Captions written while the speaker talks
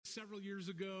several years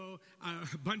ago,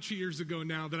 a bunch of years ago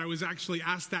now, that I was actually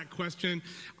asked that question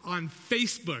on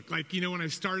Facebook. Like, you know, when I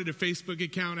started a Facebook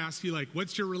account, asked you, like,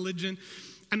 what's your religion?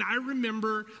 And I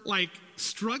remember, like,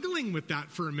 struggling with that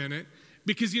for a minute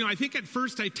because, you know, I think at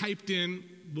first I typed in,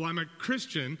 well, I'm a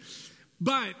Christian.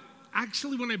 But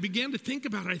actually, when I began to think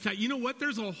about it, I thought, you know what?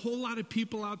 There's a whole lot of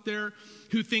people out there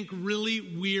who think really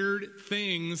weird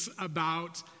things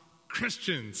about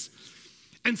Christians.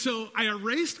 And so I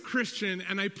erased Christian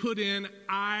and I put in,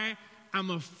 I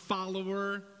am a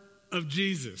follower of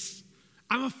Jesus.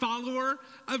 I'm a follower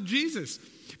of Jesus.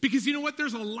 Because you know what?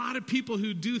 There's a lot of people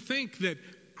who do think that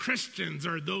Christians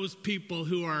are those people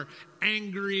who are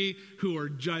angry, who are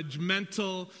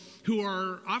judgmental, who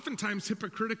are oftentimes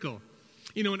hypocritical.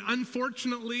 You know, and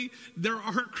unfortunately, there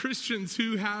are Christians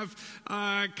who have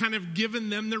kind of given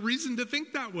them the reason to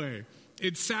think that way.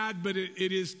 It's sad, but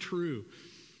it is true.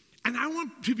 And I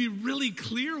want to be really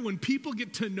clear when people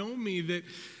get to know me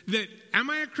that am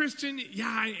I a Christian? Yeah,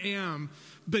 I am.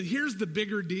 But here's the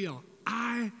bigger deal.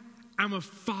 I am a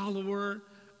follower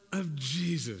of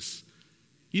Jesus.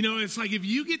 You know, it's like if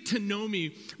you get to know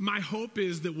me, my hope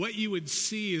is that what you would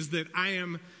see is that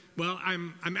I'm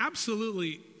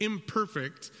absolutely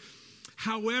imperfect.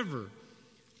 However,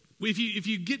 if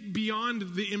you get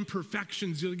beyond the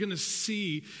imperfections, you're going to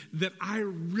see that I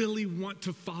really want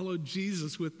to follow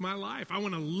Jesus with my life. I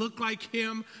want to look like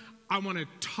him. I want to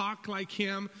talk like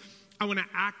him. I want to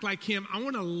act like him. I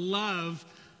want to love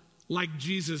like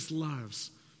Jesus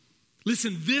loves.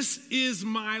 Listen, this is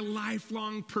my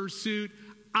lifelong pursuit.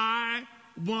 I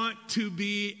want to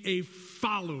be a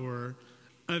follower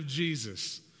of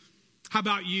Jesus. How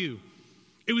about you?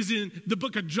 It was in the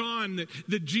book of John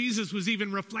that Jesus was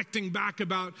even reflecting back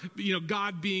about, you know,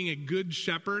 God being a good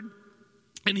shepherd.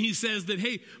 And he says that,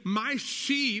 hey, my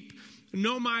sheep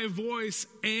know my voice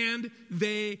and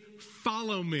they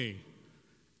follow me.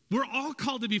 We're all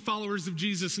called to be followers of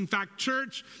Jesus. In fact,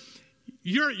 church,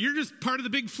 you're just part of the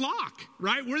big flock,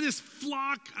 right? We're this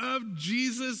flock of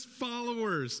Jesus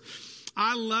followers.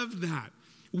 I love that.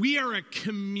 We are a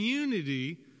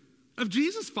community of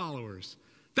Jesus followers.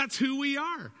 That's who we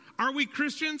are. Are we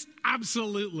Christians?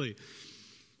 Absolutely.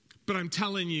 But I'm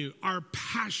telling you, our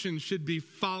passion should be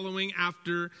following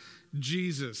after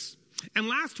Jesus. And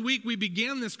last week, we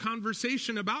began this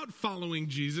conversation about following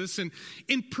Jesus. And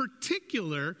in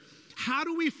particular, how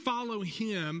do we follow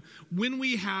him when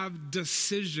we have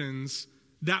decisions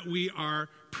that we are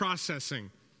processing?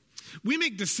 We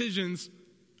make decisions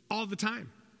all the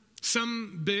time.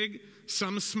 Some big,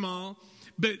 some small.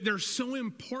 But they're so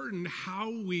important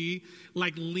how we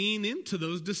lean into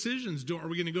those decisions. Are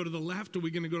we going to go to the left? Are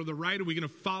we going to go to the right? Are we going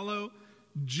to follow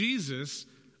Jesus?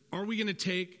 Are we going to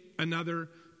take another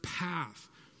path?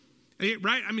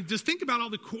 Right? I mean, just think about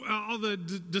all the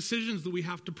decisions that we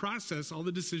have to process, all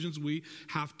the decisions we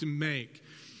have to make.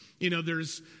 You know,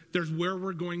 there's where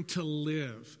we're going to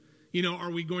live. You know, are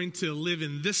we going to live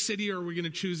in this city or are we going to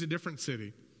choose a different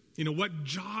city? You know, what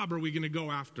job are we going to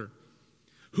go after?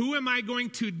 Who am I going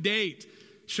to date?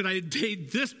 Should I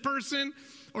date this person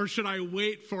or should I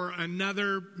wait for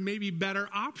another, maybe better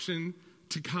option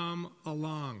to come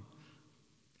along?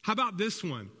 How about this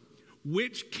one?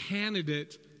 Which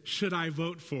candidate should I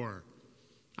vote for?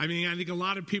 I mean, I think a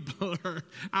lot of people are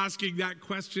asking that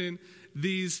question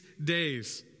these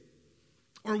days.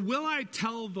 Or will I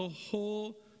tell the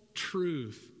whole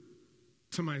truth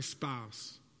to my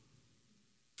spouse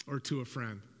or to a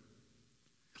friend?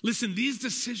 Listen, these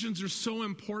decisions are so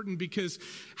important because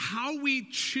how we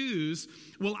choose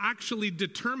will actually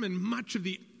determine much of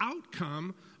the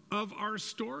outcome of our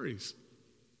stories.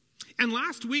 And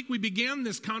last week we began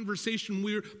this conversation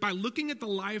by looking at the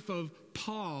life of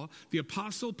Paul, the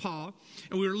Apostle Paul,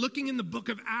 and we were looking in the book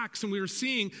of Acts and we were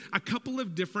seeing a couple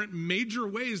of different major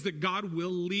ways that God will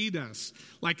lead us,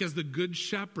 like as the good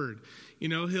shepherd. You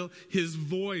know, his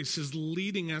voice is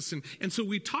leading us. And so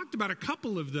we talked about a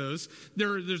couple of those.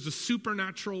 There's a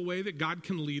supernatural way that God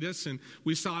can lead us. And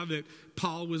we saw that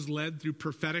Paul was led through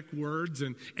prophetic words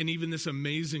and even this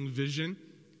amazing vision.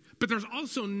 But there's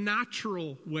also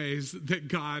natural ways that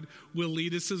God will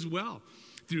lead us as well,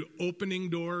 through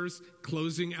opening doors,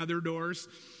 closing other doors,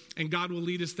 and God will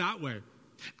lead us that way.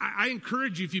 I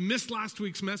encourage you, if you missed last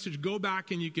week's message, go back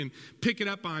and you can pick it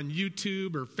up on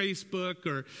YouTube or Facebook,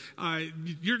 or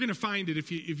you're going to find it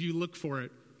if you look for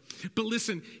it. But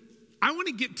listen, I want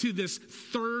to get to this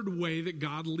third way that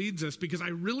God leads us because I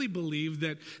really believe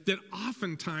that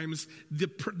oftentimes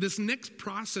this next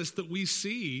process that we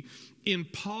see in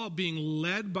Paul being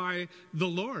led by the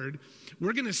Lord,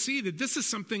 we're going to see that this is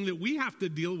something that we have to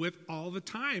deal with all the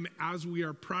time as we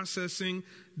are processing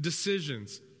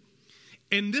decisions.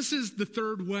 And this is the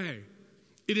third way.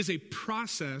 It is a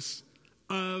process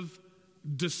of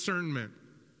discernment.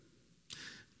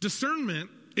 Discernment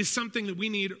is something that we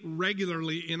need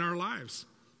regularly in our lives.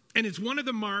 And it's one of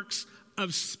the marks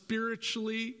of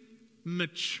spiritually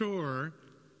mature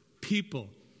people,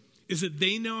 is that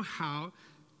they know how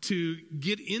to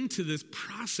get into this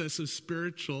process of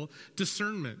spiritual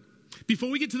discernment. Before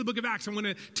we get to the book of Acts, I want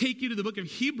to take you to the book of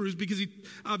Hebrews because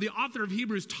the author of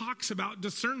Hebrews talks about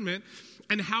discernment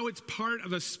and how it's part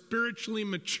of a spiritually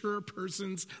mature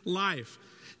person's life.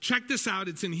 Check this out.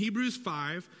 It's in Hebrews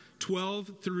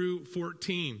 5:12 through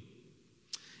 14.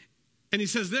 And he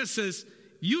says,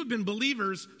 you have been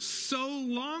believers so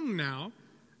long now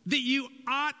that you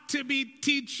ought to be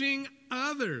teaching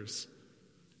others.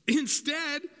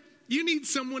 Instead, you need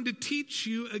someone to teach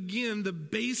you again the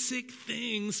basic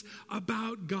things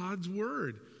about God's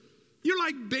word. You're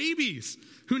like babies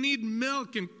who need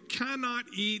milk and cannot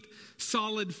eat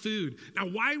solid food. Now,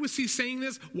 why was he saying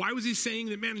this? Why was he saying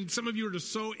that, man, some of you are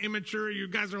just so immature, you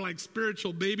guys are like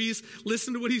spiritual babies?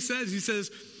 Listen to what he says. He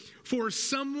says, for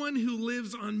someone who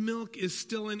lives on milk is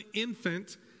still an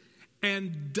infant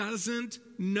and doesn't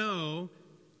know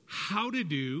how to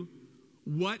do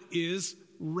what is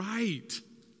right.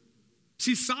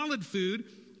 See, solid food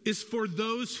is for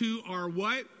those who are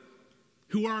what?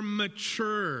 Who are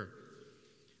mature,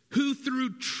 who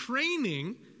through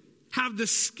training have the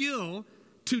skill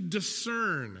to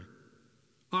discern.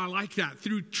 Oh, I like that.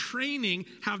 Through training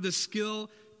have the skill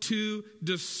to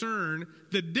discern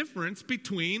the difference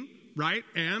between right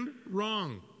and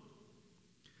wrong.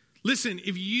 Listen,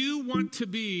 if you want to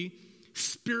be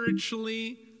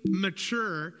spiritually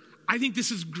mature, I think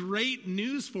this is great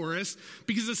news for us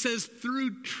because it says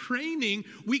through training,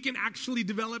 we can actually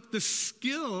develop the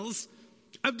skills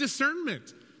of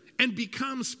discernment and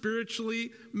become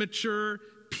spiritually mature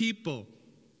people.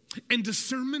 And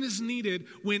discernment is needed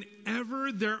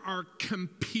whenever there are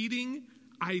competing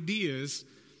ideas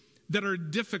that are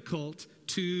difficult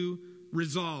to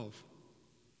resolve.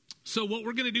 So what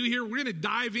we're going to do here, we're going to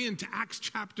dive into Acts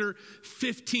chapter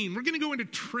 15. We're going to go into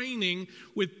training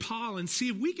with Paul and see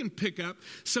if we can pick up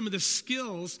some of the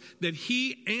skills that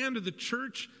he and the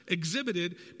church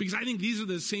exhibited, because I think these are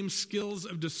the same skills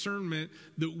of discernment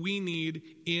that we need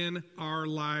in our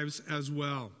lives as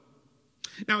well.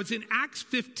 Now, it's in Acts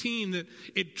 15 that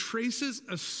it traces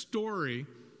a story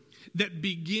that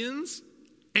begins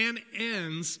and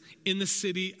ends in the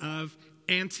city of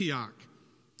Antioch.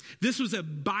 This was a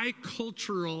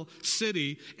bicultural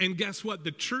city, and guess what?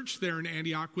 The church there in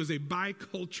Antioch was a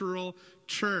bicultural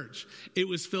church. It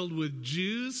was filled with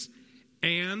Jews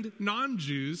and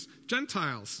non-Jews,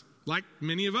 Gentiles, like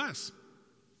many of us.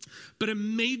 But a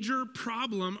major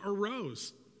problem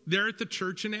arose there at the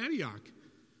church in Antioch.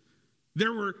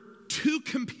 There were two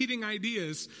competing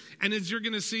ideas, and as you're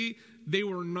going to see, they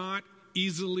were not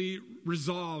easily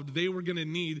resolved. They were going to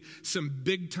need some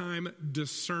big-time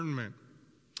discernment.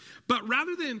 But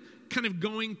rather than kind of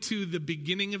going to the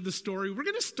beginning of the story, I'm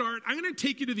going to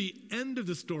take you to the end of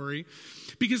the story,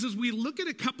 because as we look at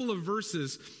a couple of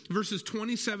verses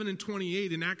 27 and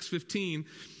 28 in Acts 15,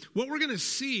 what we're going to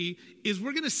see is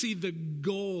the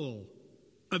goal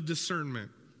of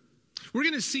discernment. We're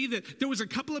going to see that there was a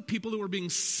couple of people that were being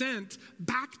sent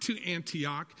back to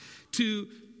Antioch to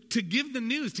give the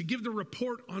news, to give the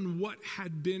report on what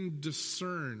had been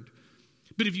discerned.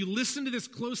 But if you listen to this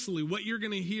closely, what you're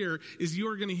going to hear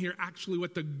actually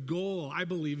what the goal, I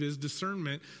believe, is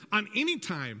discernment on any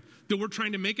time that we're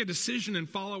trying to make a decision and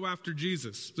follow after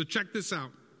Jesus. So check this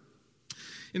out.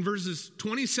 In verses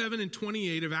 27 and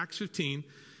 28 of Acts 15,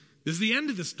 this is the end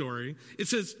of the story. It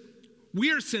says,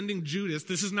 we are sending Judas.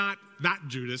 This is not that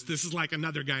Judas. This is like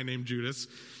another guy named Judas.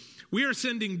 We are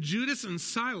sending Judas and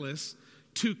Silas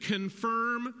to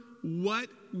confirm what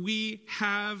we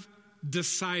have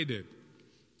decided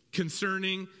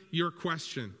concerning your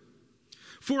question.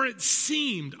 For it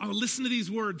seemed, listen to these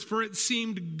words, for it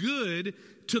seemed good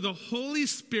to the Holy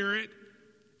Spirit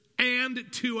and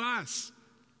to us.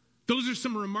 Those are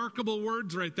some remarkable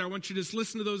words right there. I want you to just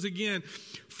listen to those again.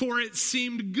 For it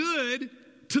seemed good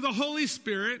to the Holy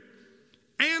Spirit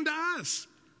and us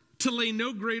to lay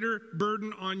no greater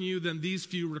burden on you than these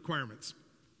few requirements.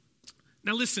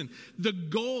 Now listen, the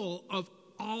goal of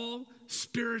all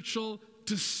spiritual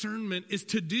discernment is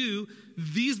to do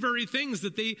these very things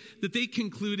that they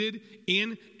concluded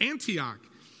in Antioch.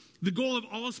 The goal of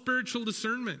all spiritual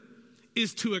discernment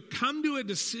is to come to a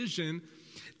decision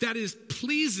that is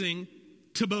pleasing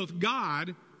to both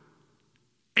God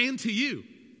and to you.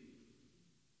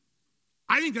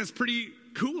 I think that's pretty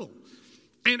cool.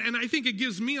 And I think it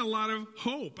gives me a lot of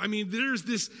hope. I mean, there's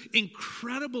this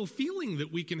incredible feeling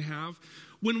that we can have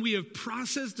when we have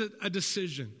processed a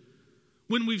decision.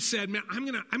 When we've said, man, I'm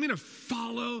gonna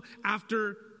follow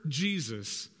after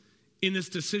Jesus in this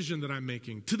decision that I'm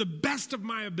making to the best of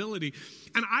my ability.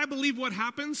 And I believe what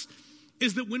happens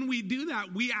is that when we do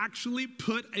that, we actually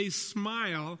put a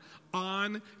smile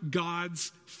on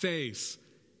God's face.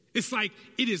 It's like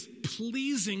it is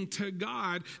pleasing to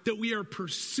God that we are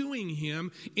pursuing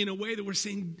him in a way that we're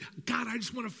saying, God, I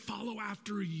just want to follow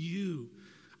after you.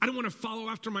 I don't want to follow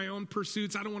after my own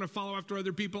pursuits. I don't want to follow after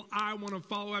other people. I want to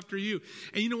follow after you.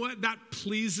 And you know what? That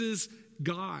pleases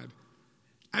God.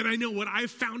 And I know what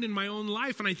I've found in my own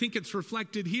life, and I think it's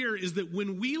reflected here, is that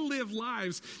when we live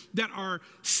lives that are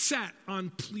set on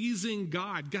pleasing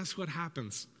God, guess what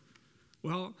happens?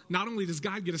 Well, not only does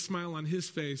God get a smile on his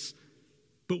face,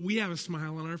 but we have a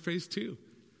smile on our face too.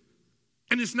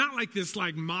 And it's not like this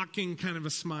like mocking kind of a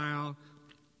smile,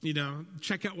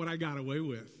 check out what I got away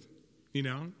with,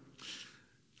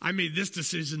 I made this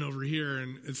decision over here,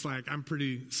 and it's like I'm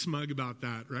pretty smug about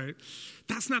that, right?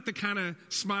 That's not the kind of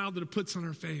smile that it puts on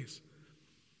our face.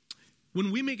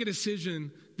 When we make a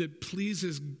decision that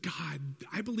pleases God,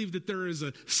 I believe that there is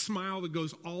a smile that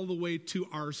goes all the way to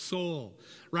our soul,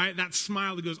 right? That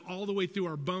smile that goes all the way through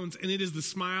our bones, and it is the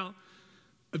smile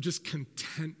of just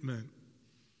contentment.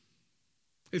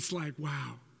 It's like,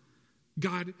 wow,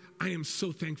 God, I am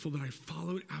so thankful that I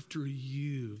followed after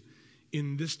you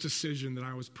in this decision that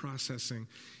I was processing.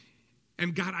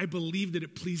 And God, I believe that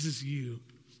it pleases you,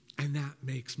 and that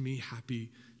makes me happy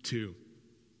too.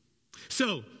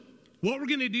 So, what we're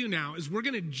going to do now is we're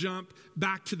going to jump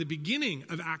back to the beginning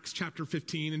of Acts chapter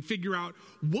 15 and figure out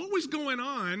what was going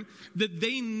on that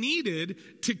they needed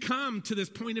to come to this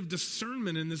point of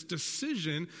discernment and this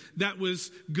decision that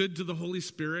was good to the Holy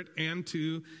Spirit and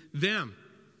to them.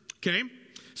 Okay?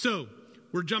 So,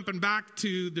 we're jumping back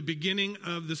to the beginning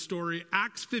of the story,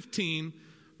 Acts 15,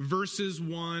 verses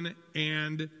 1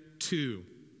 and 2.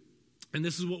 And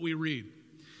this is what we read. It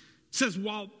says,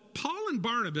 while Paul and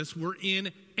Barnabas were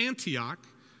in Antioch,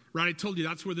 right? I told you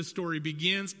that's where the story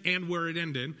begins and where it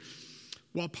ended.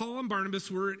 While Paul and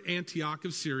Barnabas were at Antioch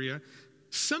of Syria,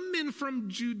 some men from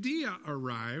Judea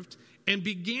arrived and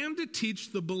began to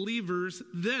teach the believers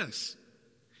this: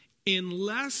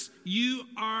 unless you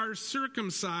are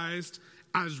circumcised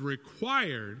as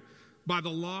required by the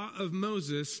law of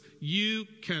Moses, you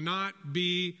cannot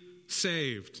be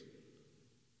saved.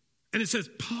 And it says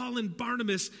Paul and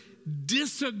Barnabas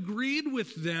disagreed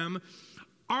with them,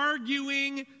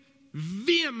 arguing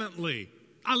vehemently.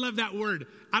 I love that word.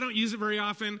 I don't use it very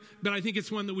often, but I think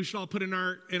it's one that we should all put in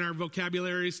our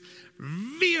vocabularies.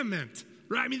 Vehement.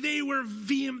 Right? I mean, they were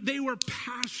vehement. They were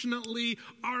passionately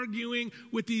arguing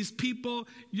with these people.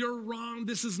 You're wrong.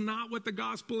 This is not what the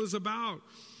gospel is about.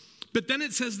 But then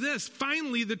it says this.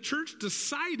 Finally, the church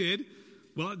decided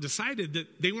that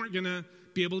they weren't going to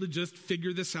be able to just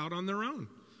figure this out on their own.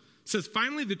 It says,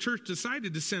 finally, the church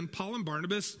decided to send Paul and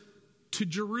Barnabas to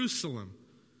Jerusalem,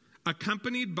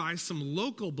 accompanied by some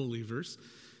local believers,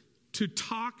 to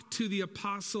talk to the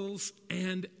apostles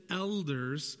and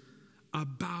elders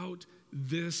about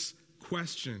this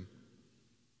question.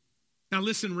 Now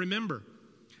listen, remember,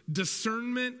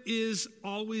 discernment is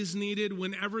always needed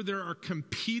whenever there are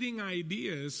competing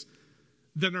ideas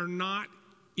that are not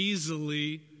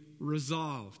easily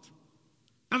resolved.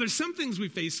 Now there's some things we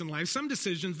face in life, some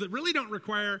decisions that really don't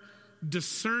require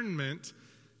discernment,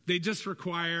 they just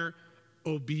require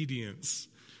obedience,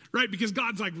 right? Because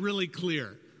God's like really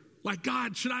clear. Like,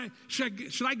 God, should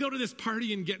I go to this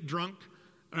party and get drunk?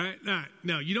 All right?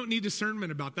 No, you don't need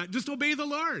discernment about that. Just obey the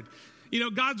Lord.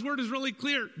 God's word is really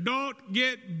clear. Don't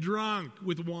get drunk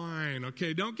with wine,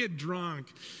 okay? Don't get drunk.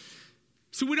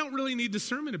 So we don't really need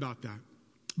discernment about that.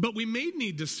 But we may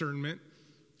need discernment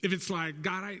if it's like,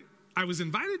 God, I was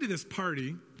invited to this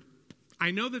party.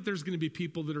 I know that there's going to be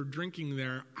people that are drinking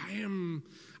there. I'm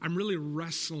really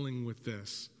wrestling with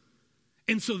this.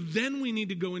 And so then we need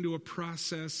to go into a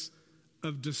process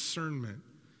of discernment.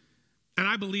 And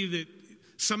I believe that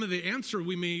some of the answer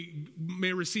we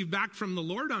may receive back from the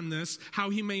Lord on this,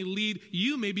 how he may lead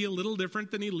you may be a little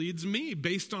different than he leads me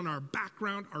based on our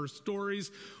background, our stories,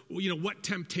 what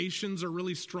temptations are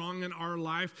really strong in our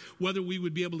life, whether we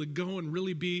would be able to go and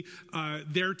really be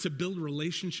there to build a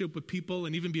relationship with people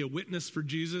and even be a witness for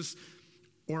Jesus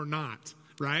or not,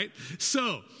 right?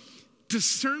 So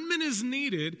discernment is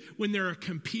needed when there are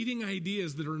competing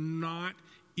ideas that are not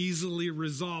easily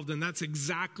resolved. And that's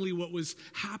exactly what was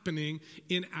happening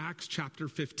in Acts chapter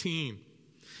 15.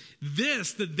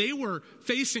 This that they were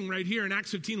facing right here in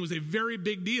Acts 15 was a very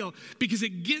big deal because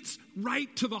it gets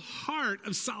right to the heart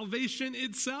of salvation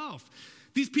itself.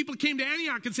 These people came to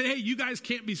Antioch and said, hey, you guys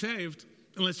can't be saved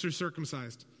unless you're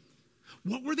circumcised.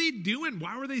 What were they doing?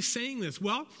 Why were they saying this?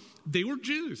 Well, they were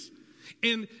Jews.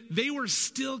 And they were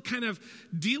still kind of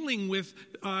dealing with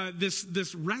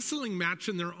this wrestling match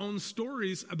in their own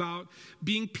stories about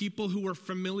being people who were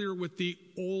familiar with the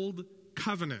old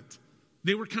covenant.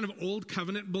 They were kind of old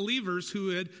covenant believers who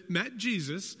had met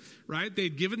Jesus, right?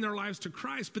 They'd given their lives to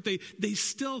Christ, but they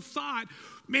still thought,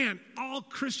 man, all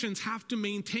Christians have to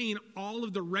maintain all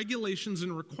of the regulations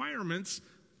and requirements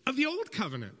of the old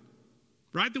covenant,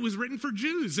 right? That was written for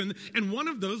Jews. And one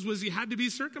of those was you had to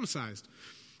be circumcised.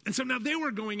 And so now they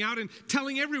were going out and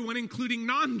telling everyone, including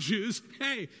non-Jews,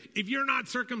 hey, if you're not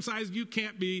circumcised, you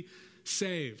can't be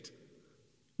saved.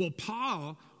 Well,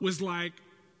 Paul was like,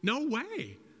 no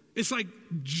way. It's like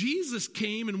Jesus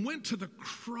came and went to the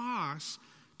cross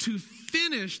to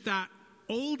finish that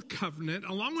old covenant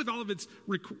along with all of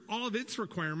its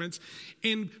requirements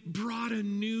and brought a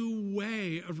new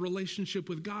way of relationship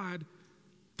with God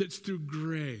that's through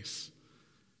grace.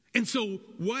 And so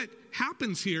what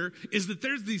happens here is that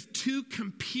there's these two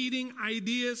competing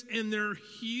ideas and they're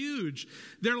huge.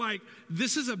 They're like,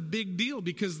 this is a big deal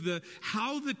because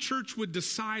how the church would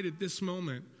decide at this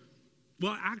moment,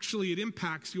 well, actually it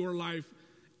impacts your life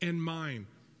and mine.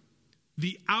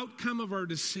 The outcome of our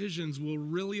decisions will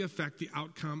really affect the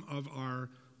outcome of our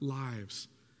lives.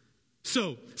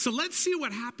 So let's see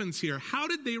what happens here. How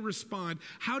did they respond?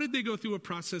 How did they go through a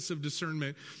process of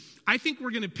discernment? I think we're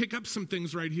going to pick up some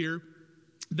things right here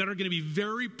that are going to be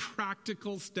very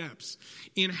practical steps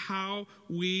in how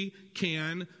we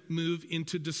can move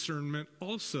into discernment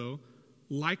also,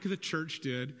 like the church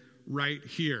did right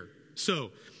here.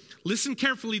 So listen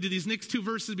carefully to these next two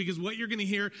verses because what you're going to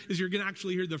hear is you're going to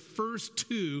actually hear the first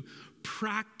two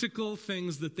practical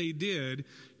things that they did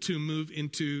to move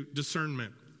into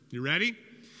discernment. You ready?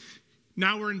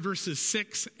 Now we're in verses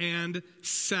 6 and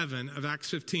 7 of Acts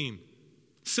 15.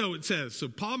 So it says, so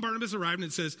Paul and Barnabas arrived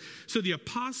and it says, so the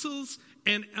apostles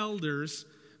and elders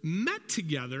met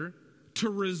together to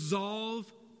resolve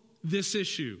this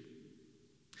issue.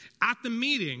 At the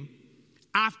meeting,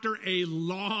 after a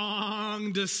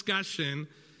long discussion,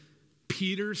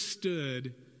 Peter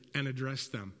stood and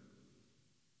addressed them.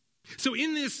 So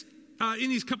in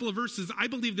these couple of verses, I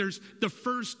believe there's the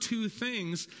first two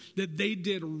things that they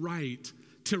did right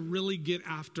to really get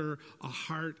after a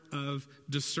heart of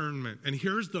discernment. And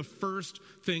here's the first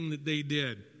thing that they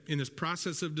did in this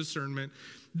process of discernment.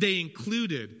 They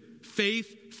included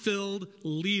faith-filled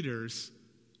leaders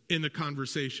in the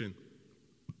conversation.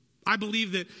 I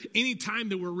believe that any time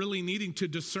that we're really needing to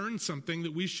discern something,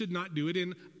 that we should not do it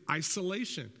in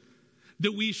isolation.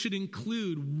 That we should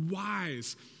include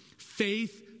wise,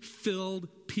 faith-filled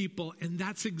people. And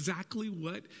that's exactly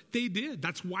what they did.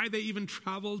 That's why they even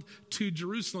traveled to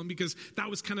Jerusalem, because that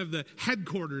was kind of the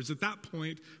headquarters at that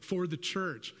point for the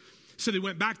church. So they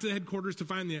went back to the headquarters to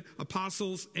find the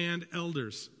apostles and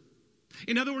elders.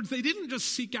 In other words, they didn't just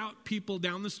seek out people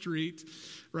down the street,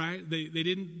 right? They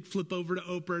didn't flip over to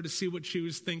Oprah to see what she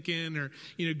was thinking or,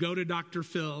 go to Dr.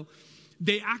 Phil.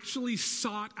 They actually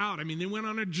sought out. They went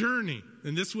on a journey,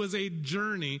 and this was a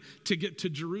journey to get to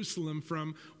Jerusalem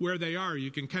from where they are.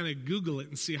 You can kind of Google it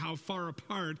and see how far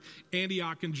apart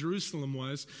Antioch and Jerusalem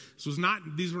was.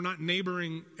 These were not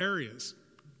neighboring areas.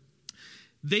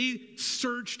 They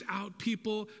searched out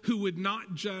people who would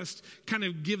not just kind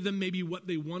of give them maybe what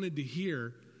they wanted to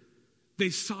hear. They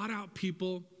sought out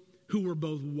people who were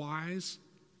both wise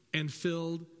and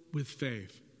filled with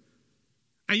faith.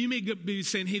 And you may be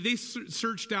saying, hey, they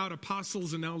searched out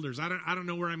apostles and elders. I don't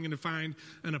know where I'm going to find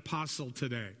an apostle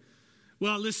today.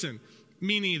 Well, listen,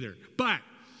 me neither. But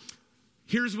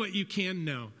here's what you can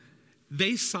know.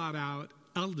 They sought out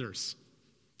elders.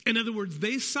 In other words,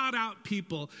 they sought out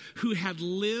people who had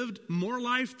lived more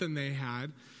life than they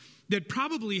had, that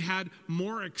probably had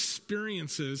more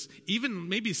experiences, even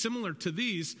maybe similar to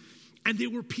these, and they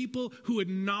were people who had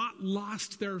not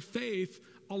lost their faith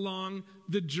along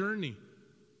the journey.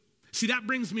 See, that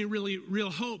brings me really real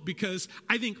hope, because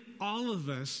I think all of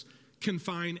us can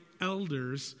find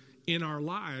elders in our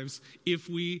lives if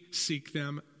we seek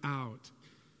them out,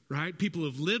 right? People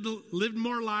who've lived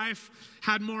more life,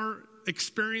 had more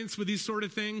experience with these sort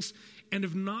of things, and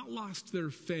have not lost their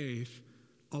faith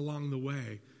along the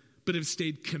way, but have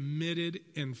stayed committed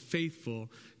and faithful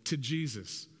to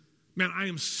Jesus. Man, I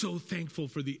am so thankful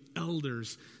for the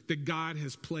elders that God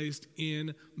has placed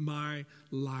in my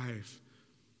life.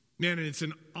 Man, and it's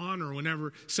an honor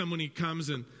whenever somebody comes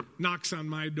and knocks on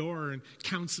my door and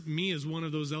counts me as one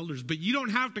of those elders. But you don't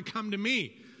have to come to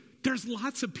me. There's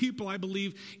lots of people, I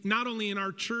believe, not only in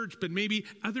our church, but maybe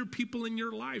other people in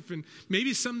your life, and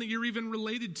maybe some that you're even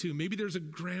related to. Maybe there's a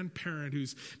grandparent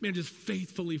who's, man, just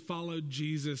faithfully followed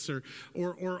Jesus, or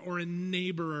a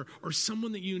neighbor, or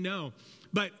someone that you know.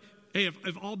 But hey,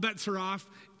 if all bets are off,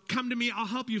 come to me. I'll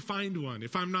help you find one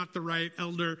if I'm not the right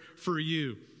elder for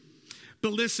you.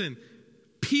 But listen,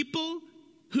 people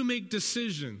who make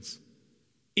decisions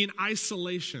in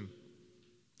isolation,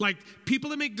 like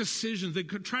people that make decisions, they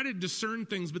could try to discern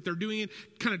things, but they're doing it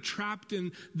kind of trapped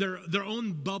in their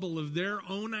own bubble of their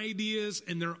own ideas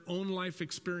and their own life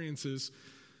experiences.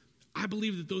 I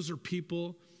believe that those are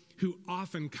people who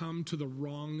often come to the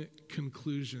wrong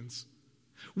conclusions.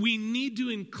 We need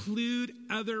to include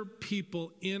other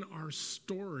people in our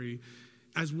story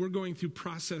as we're going through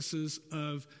processes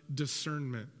of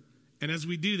discernment. And as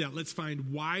we do that, let's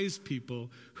find wise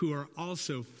people who are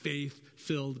also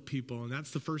faith-filled people. And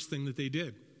that's the first thing that they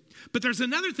did. But there's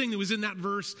another thing that was in that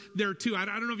verse there too. I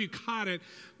don't know if you caught it,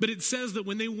 but it says that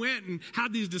when they went and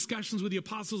had these discussions with the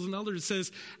apostles and elders, it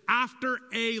says, after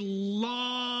a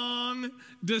long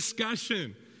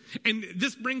discussion. And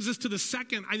this brings us to the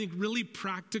second, I think, really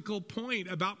practical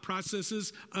point about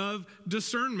processes of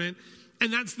discernment.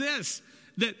 And that's this,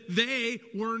 that they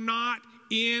were not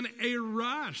in a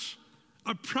rush.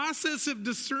 A process of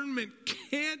discernment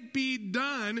can't be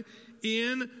done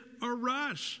in a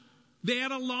rush. They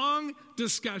had a long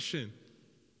discussion.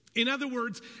 In other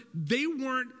words, they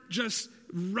weren't just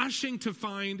rushing to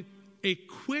find a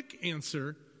quick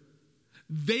answer.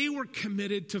 They were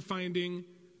committed to finding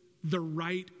the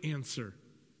right answer.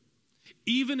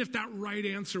 Even if that right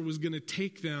answer was going to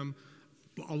take them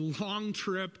a long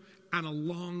trip and a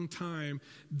long time,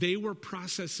 they were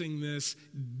processing this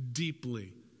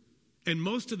deeply. And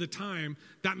most of the time,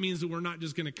 that means that we're not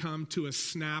just going to come to a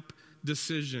snap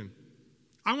decision.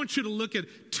 I want you to look at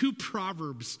two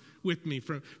proverbs with me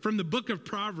from the book of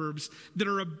Proverbs that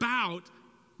are about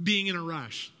being in a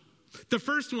rush. The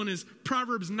first one is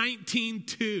Proverbs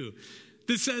 19:2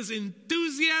 that says,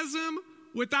 enthusiasm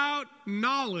without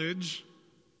knowledge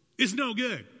is no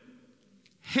good.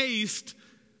 Haste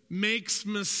makes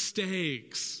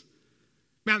mistakes.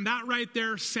 Man, that right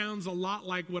there sounds a lot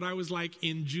like what I was like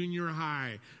in junior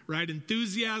high, right?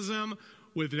 Enthusiasm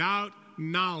without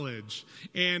knowledge.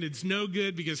 And it's no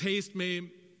good because haste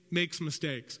makes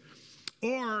mistakes.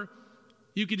 Or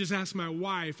you could just ask my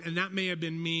wife, and that may have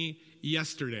been me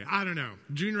yesterday. I don't know,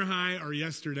 junior high or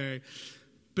yesterday.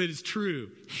 But it's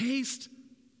true. Haste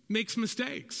makes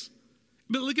mistakes.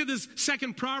 But look at this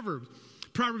second proverb.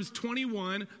 Proverbs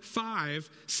 21:5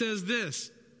 says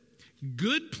this,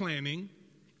 good planning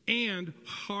and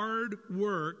hard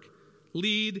work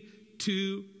lead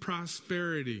to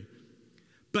prosperity,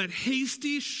 but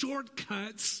hasty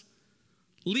shortcuts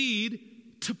lead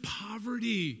to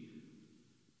poverty.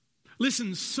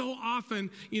 Listen, so often,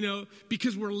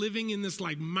 because we're living in this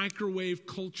like microwave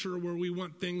culture where we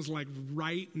want things like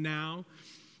right now,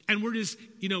 and we're just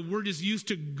used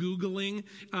to Googling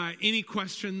any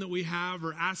question that we have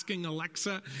or asking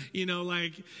Alexa,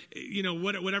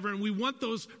 whatever. And we want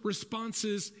those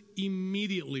responses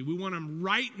immediately. We want them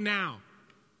right now,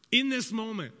 in this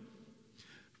moment.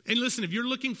 And listen, if you're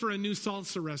looking for a new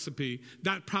salsa recipe,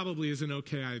 that probably is an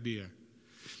okay idea.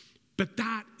 But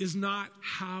that is not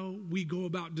how we go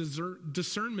about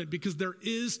discernment, because there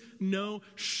is no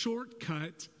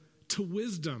shortcut to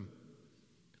wisdom.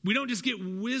 We don't just get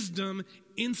wisdom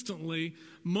instantly.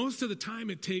 Most of the time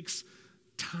it takes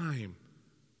time,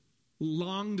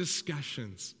 long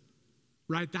discussions,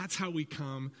 right? That's how we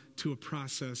come to a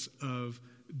process of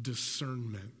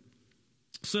discernment.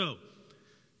 So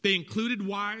they included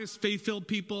wise, faith-filled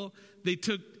people. They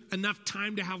took enough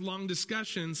time to have long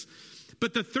discussions.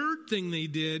 But the third thing they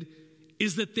did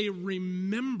is that they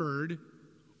remembered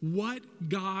what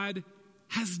God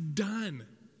has done.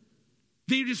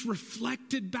 They just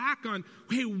reflected back on,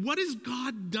 hey, what has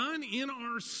God done in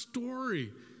our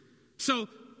story? So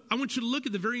I want you to look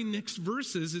at the very next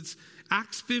verses. It's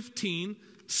Acts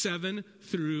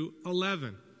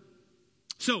 15:7-11.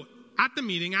 So at the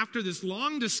meeting, after this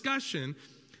long discussion,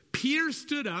 Peter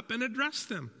stood up and addressed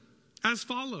them as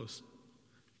follows.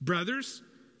 Brothers,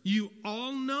 you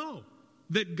all know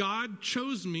that God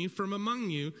chose me from among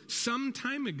you some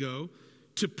time ago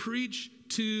to preach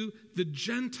to the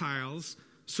Gentiles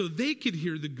so they could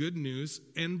hear the good news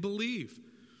and believe.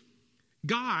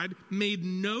 God made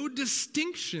no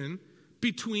distinction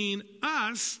between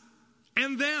us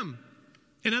and them.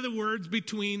 In other words,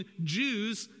 between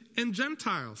Jews and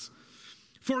Gentiles.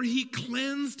 For he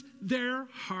cleansed their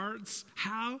hearts.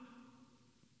 How?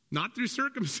 Not through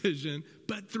circumcision,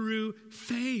 but through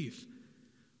faith.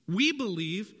 We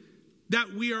believe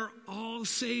that we are all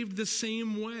saved the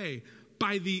same way,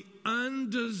 by the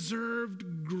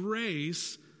undeserved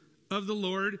grace of the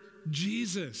Lord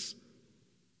Jesus.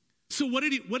 So what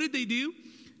did they do?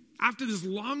 After this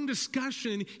long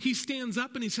discussion, he stands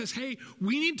up and he says, hey,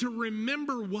 we need to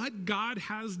remember what God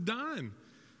has done.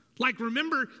 Like,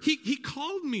 remember, he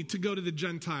called me to go to the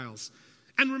Gentiles.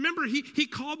 And remember, he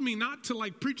called me not to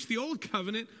like preach the old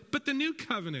covenant, but the new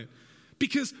covenant.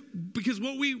 Because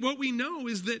what we know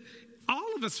is that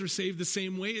all of us are saved the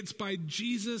same way. It's by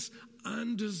Jesus'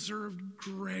 undeserved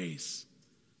grace.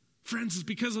 Friends, it's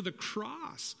because of the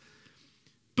cross.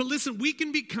 But listen, we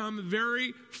can become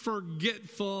very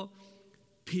forgetful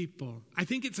people. I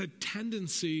think it's a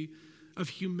tendency of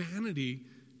humanity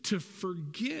to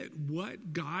forget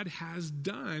what God has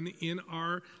done in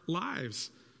our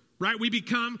lives, right? We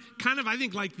become kind of, I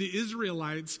think, like the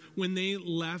Israelites when they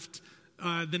left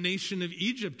the nation of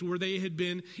Egypt, where they had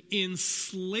been in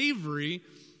slavery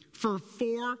for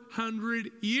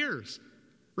 400 years,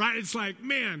 right? It's like,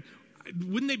 man,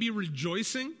 wouldn't they be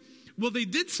rejoicing? Well, they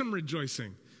did some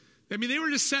rejoicing. I mean, they were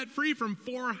just set free from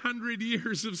 400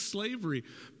 years of slavery.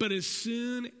 But as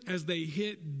soon as they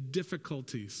hit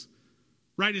difficulties,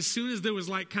 right, as soon as there was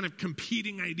like kind of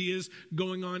competing ideas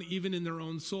going on even in their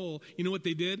own soul, you know what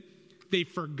they did? They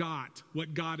forgot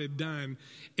what God had done.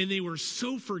 And they were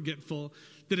so forgetful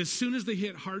that as soon as they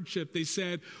hit hardship, they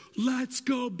said, let's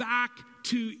go back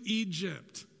to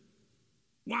Egypt.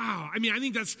 Wow. I mean, I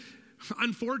think that's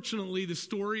unfortunately the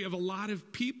story of a lot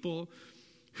of people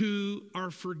who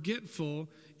are forgetful,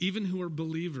 even who are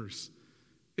believers.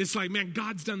 It's like, man,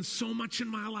 God's done so much in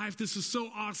my life. This is so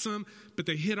awesome. But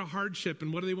they hit a hardship,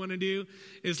 and what do they want to do?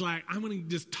 It's like, I'm going to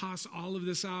just toss all of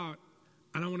this out,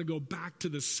 and I want to go back to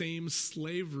the same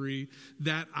slavery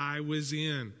that I was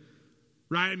in.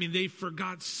 Right? I mean, they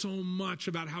forgot so much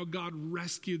about how God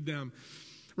rescued them.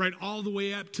 Right? All the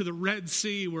way up to the Red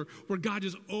Sea, where God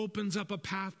just opens up a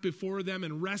path before them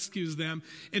and rescues them.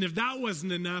 And if that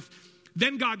wasn't enough,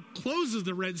 then God closes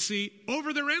the Red Sea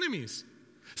over their enemies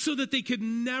so that they could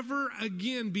never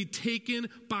again be taken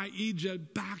by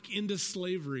Egypt back into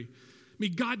slavery. I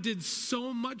mean, God did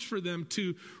so much for them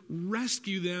to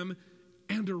rescue them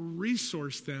and to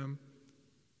resource them,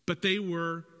 but they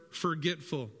were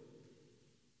forgetful.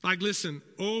 Like, listen,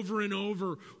 over and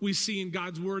over we see in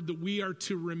God's word that we are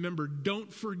to remember.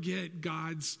 Don't forget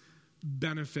God's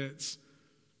benefits.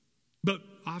 But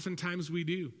oftentimes we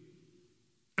do.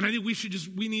 And I think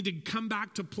we need to come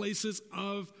back to places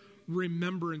of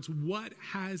remembrance. What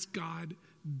has God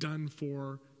done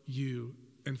for you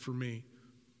and for me?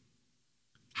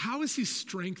 How has he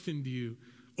strengthened you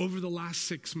over the last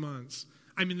 6 months?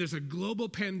 I mean, there's a global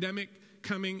pandemic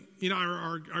coming,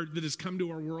 that has come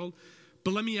to our world.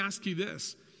 But let me ask you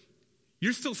this.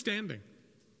 You're still standing.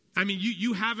 I mean,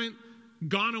 you haven't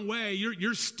gone away.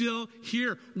 You're still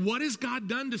here. What has God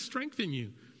done to strengthen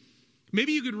you?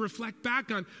 Maybe you could reflect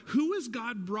back on who has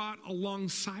God brought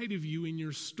alongside of you in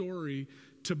your story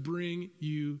to bring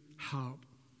you help?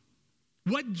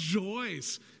 What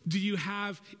joys do you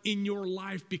have in your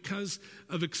life because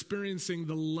of experiencing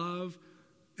the love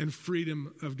and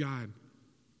freedom of God?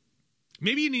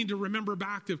 Maybe you need to remember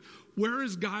back to where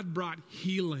has God brought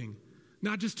healing,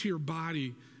 not just to your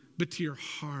body, but to your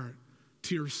heart,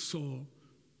 to your soul.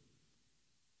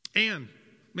 And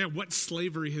man, what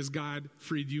slavery has God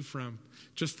freed you from?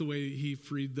 Just the way he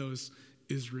freed those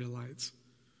Israelites.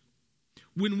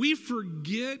 When we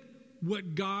forget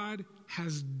what God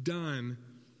has done,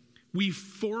 we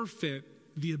forfeit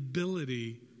the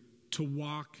ability to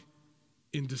walk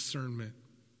in discernment.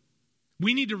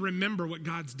 We need to remember what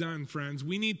God's done, friends.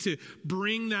 We need to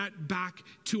bring that back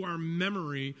to our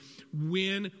memory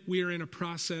when we are in a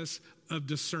process of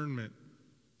discernment.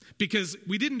 Because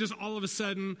we didn't just all of a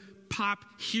sudden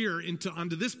pop here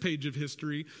onto this page of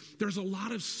history. There's a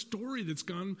lot of story that's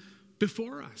gone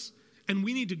before us. And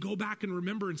we need to go back and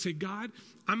remember and say, God,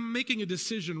 I'm making a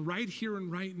decision right here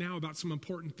and right now about some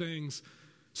important things.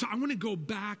 So I want to go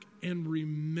back and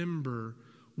remember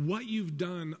what you've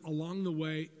done along the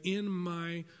way in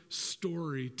my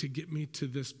story to get me to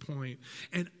this point.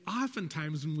 And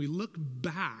oftentimes when we look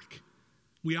back,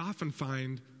 we often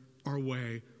find our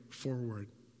way forward.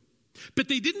 But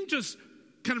they didn't just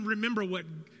kind of remember what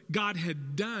God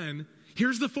had done.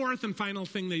 Here's the fourth and final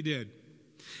thing they did.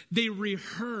 They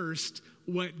rehearsed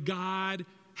what God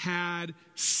had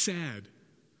said.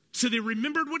 So they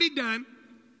remembered what he'd done,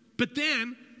 but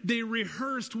then they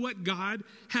rehearsed what God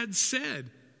had said.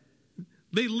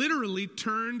 They literally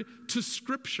turned to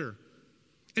Scripture.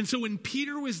 And so when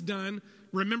Peter was done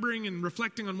remembering and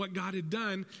reflecting on what God had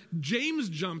done, James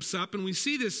jumps up, and we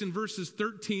see this in verses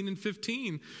 13 and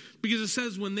 15, because it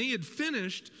says, when they had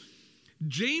finished,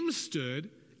 James stood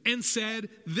and said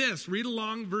this. Read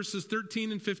along verses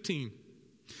 13 and 15.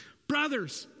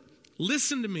 Brothers,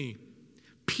 listen to me.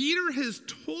 Peter has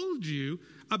told you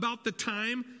about the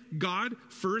time God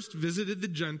first visited the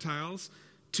Gentiles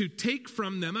to take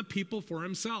from them a people for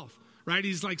himself. Right?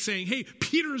 He's like saying, hey,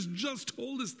 Peter's just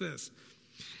told us this.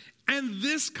 And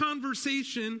this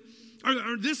conversation,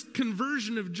 or this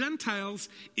conversion of Gentiles,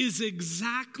 is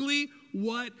exactly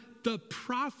what the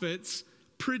prophets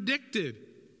predicted,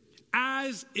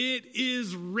 as it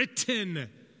is written.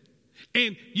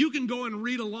 And you can go and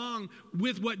read along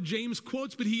with what James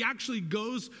quotes, but he actually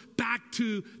goes back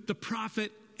to the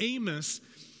prophet Amos,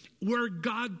 where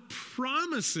God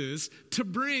promises to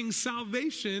bring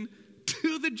salvation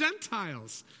to the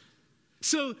Gentiles.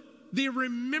 So they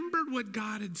remembered what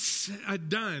God had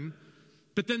done,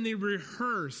 but then they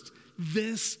rehearsed,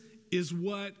 this is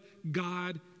what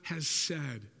God has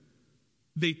said.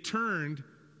 They turned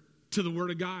to the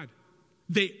Word of God.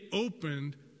 They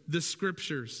opened the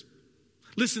Scriptures.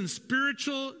 Listen,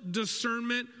 spiritual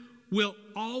discernment will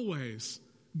always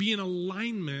be in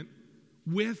alignment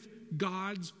with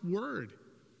God's Word.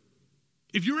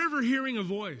 If you're ever hearing a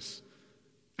voice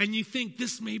and you think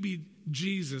this may be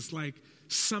Jesus, like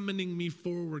summoning me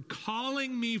forward,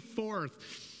 calling me forth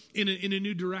in a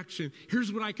new direction,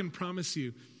 here's what I can promise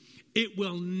you. It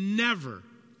will never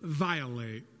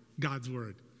violate God's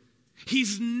Word.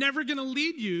 He's never going to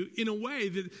lead you in a way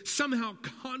that somehow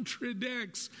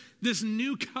contradicts this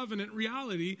new covenant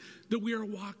reality that we are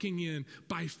walking in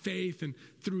by faith and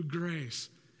through grace.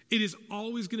 It is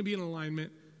always going to be in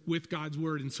alignment with God's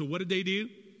Word. And so what did they do?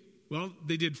 Well,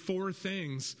 they did four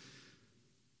things.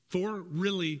 Four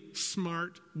really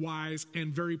smart, wise,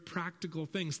 and very practical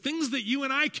things. Things that you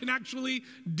and I can actually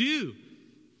do.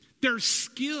 They're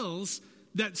skills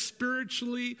that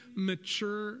spiritually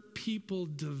mature people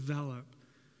develop.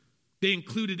 They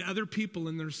included other people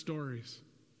in their stories.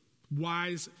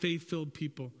 Wise, faith-filled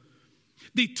people.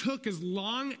 They took as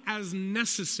long as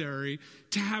necessary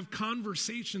to have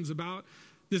conversations about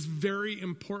this very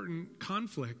important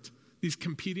conflict, these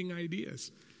competing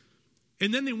ideas.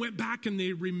 And then they went back and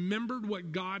they remembered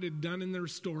what God had done in their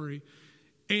story,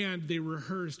 and they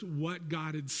rehearsed what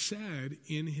God had said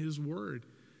in his word.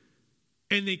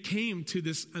 And they came to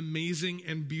this amazing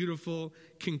and beautiful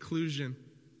conclusion.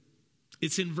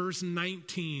 It's in verse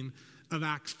 19 of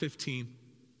Acts 15.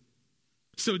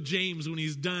 So James, when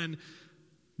he's done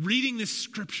reading this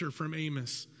scripture from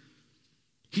Amos,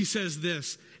 he says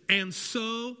this, and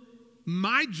so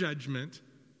my judgment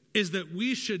is that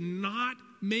we should not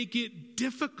make it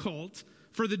difficult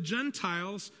for the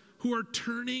Gentiles who are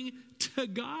turning to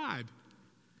God.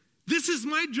 This is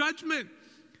my judgment.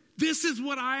 This is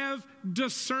what I have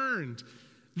discerned.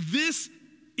 This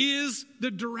is the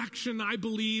direction I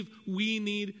believe we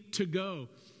need to go.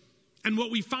 And what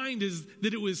we find is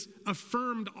that it was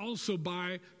affirmed also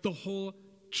by the whole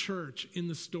church in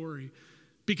the story.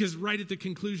 Because right at the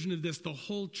conclusion of this, the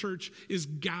whole church is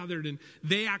gathered, and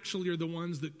they actually are the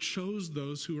ones that chose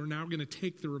those who are now going to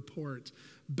take the report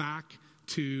back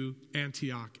to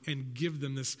Antioch and give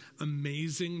them this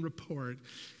amazing report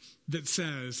that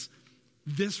says,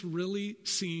 this really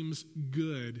seems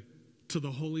good to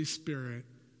the Holy Spirit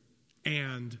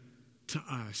and to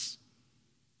us.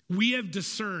 We have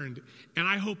discerned, and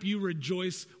I hope you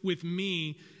rejoice with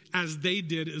me as they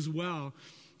did as well,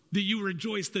 that you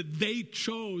rejoice that they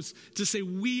chose to say,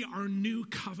 we are new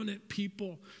covenant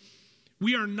people.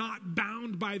 We are not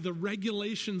bound by the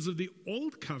regulations of the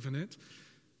old covenant.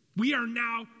 We are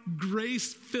now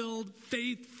grace-filled,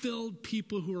 faith-filled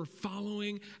people who are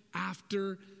following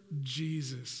after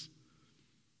Jesus.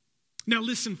 Now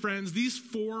listen, friends, these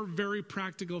four very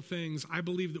practical things I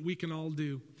believe that we can all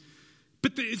do.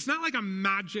 But it's not like a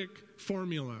magic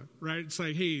formula, right? It's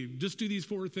like, hey, just do these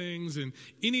four things, and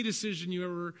any decision you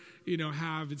ever,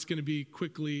 have, it's going to be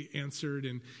quickly answered,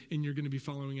 and you're going to be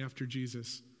following after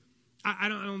Jesus. I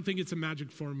don't think it's a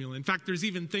magic formula. In fact, there's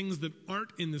even things that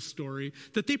aren't in this story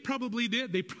that they probably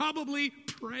did. They probably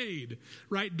prayed,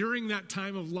 right, during that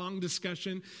time of long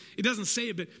discussion. It doesn't say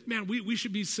it, but man, we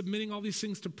should be submitting all these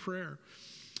things to prayer.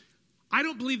 I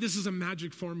don't believe this is a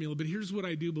magic formula, but here's what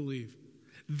I do believe.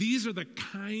 These are the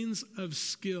kinds of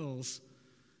skills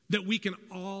that we can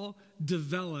all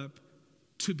develop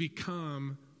to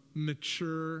become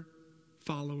mature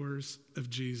followers of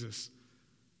Jesus.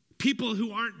 People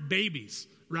who aren't babies,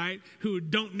 right? Who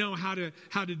don't know how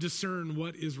to discern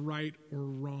what is right or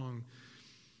wrong.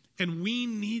 And we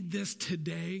need this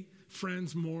today,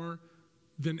 friends, more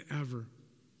than ever.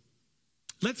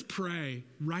 Let's pray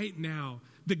right now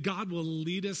that God will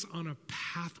lead us on a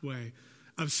pathway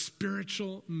of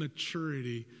spiritual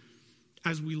maturity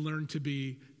as we learn to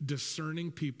be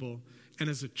discerning people, and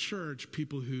as a church,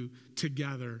 people who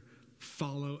together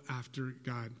follow after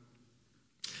God.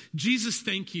 Jesus,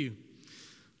 thank you,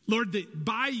 Lord, that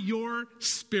by your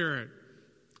Spirit,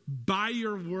 by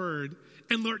your word,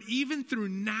 and Lord, even through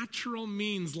natural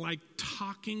means like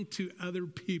talking to other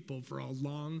people for a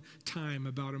long time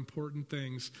about important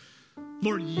things,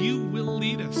 Lord, you will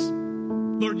lead us.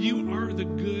 Lord, you are the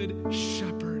good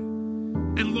shepherd.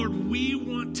 And Lord, we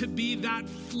want to be that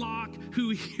flock who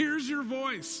hears your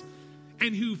voice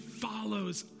and who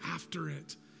follows after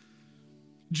it.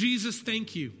 Jesus,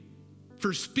 thank you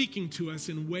for speaking to us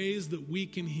in ways that we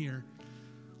can hear.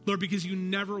 Lord, because you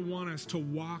never want us to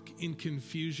walk in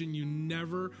confusion. You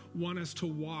never want us to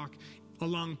walk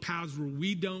along paths where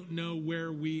we don't know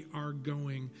where we are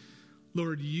going.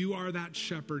 Lord, you are that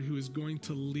shepherd who is going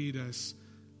to lead us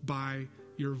by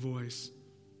your voice.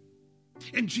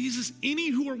 And Jesus,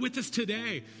 any who are with us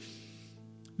today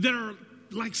that are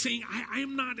like saying, I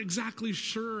am not exactly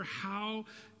sure how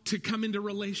to come into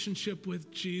relationship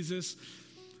with Jesus,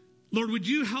 Lord, would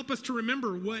you help us to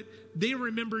remember what they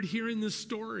remembered hearing this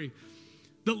story?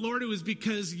 That, Lord, it was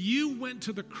because you went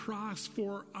to the cross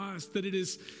for us, that it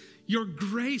is your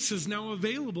grace is now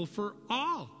available for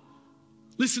all.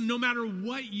 Listen, no matter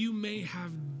what you may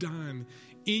have done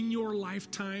in your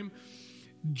lifetime,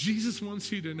 Jesus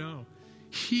wants you to know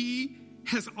he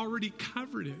has already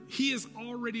covered it. He has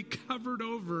already covered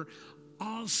over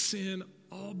all sin,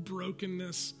 all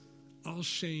brokenness, all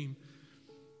shame.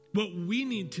 What we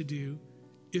need to do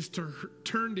is to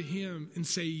turn to him and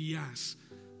say yes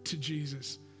to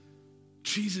Jesus.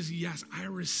 Jesus, yes, I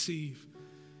receive.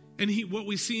 And what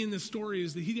we see in this story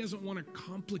is that he doesn't want to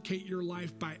complicate your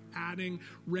life by adding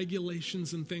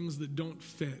regulations and things that don't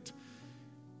fit.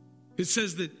 It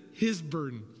says that his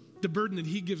burden, the burden that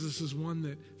he gives us, is one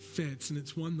that fits, and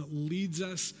it's one that leads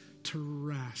us to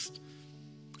rest.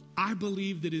 I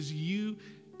believe that as you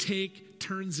take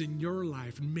turns in your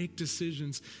life and make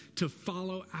decisions to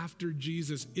follow after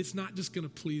Jesus, it's not just going to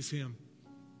please him.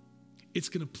 It's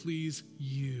going to please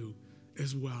you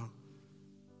as well.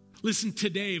 Listen,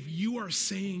 today, if you are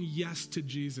saying yes to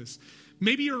Jesus,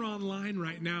 maybe you're online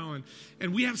right now,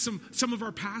 and we have some of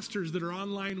our pastors that are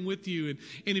online with you. And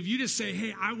if you just say,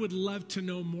 hey, I would love to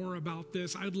know more about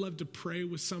this. I'd love to pray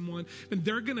with someone. And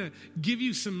they're going to give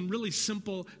you some really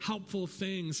simple, helpful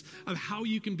things of how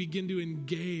you can begin to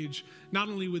engage, not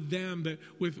only with them, but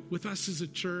with us as a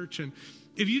church. And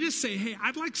if you just say, hey,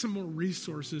 I'd like some more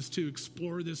resources to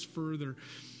explore this further,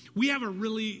 we have a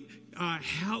really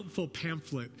helpful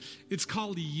pamphlet. It's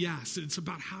called Yes. It's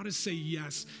about how to say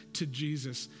yes to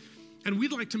Jesus. And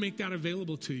we'd like to make that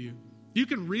available to you. You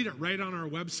can read it right on our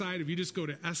website. If you just go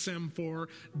to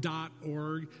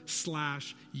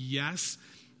sm4.org/yes,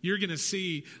 you're going to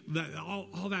see that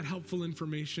all that helpful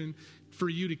information for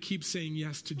you to keep saying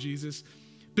yes to Jesus.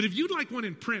 But if you'd like one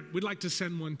in print, we'd like to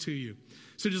send one to you.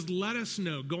 So just let us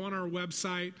know. Go on our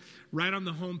website. Right on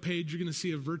the homepage, you're going to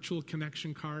see a virtual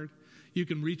connection card. You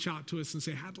can reach out to us and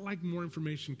say, I'd like more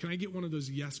information. Can I get one of those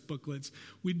yes booklets?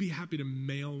 We'd be happy to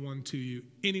mail one to you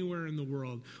anywhere in the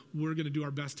world. We're going to do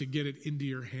our best to get it into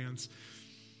your hands.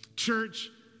 Church,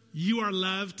 you are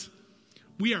loved.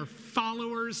 We are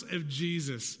followers of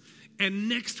Jesus. And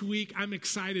next week, I'm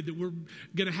excited that we're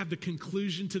going to have the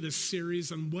conclusion to this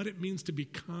series on what it means to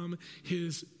become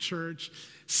his church.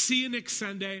 See you next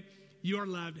Sunday. You are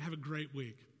loved. Have a great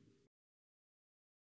week.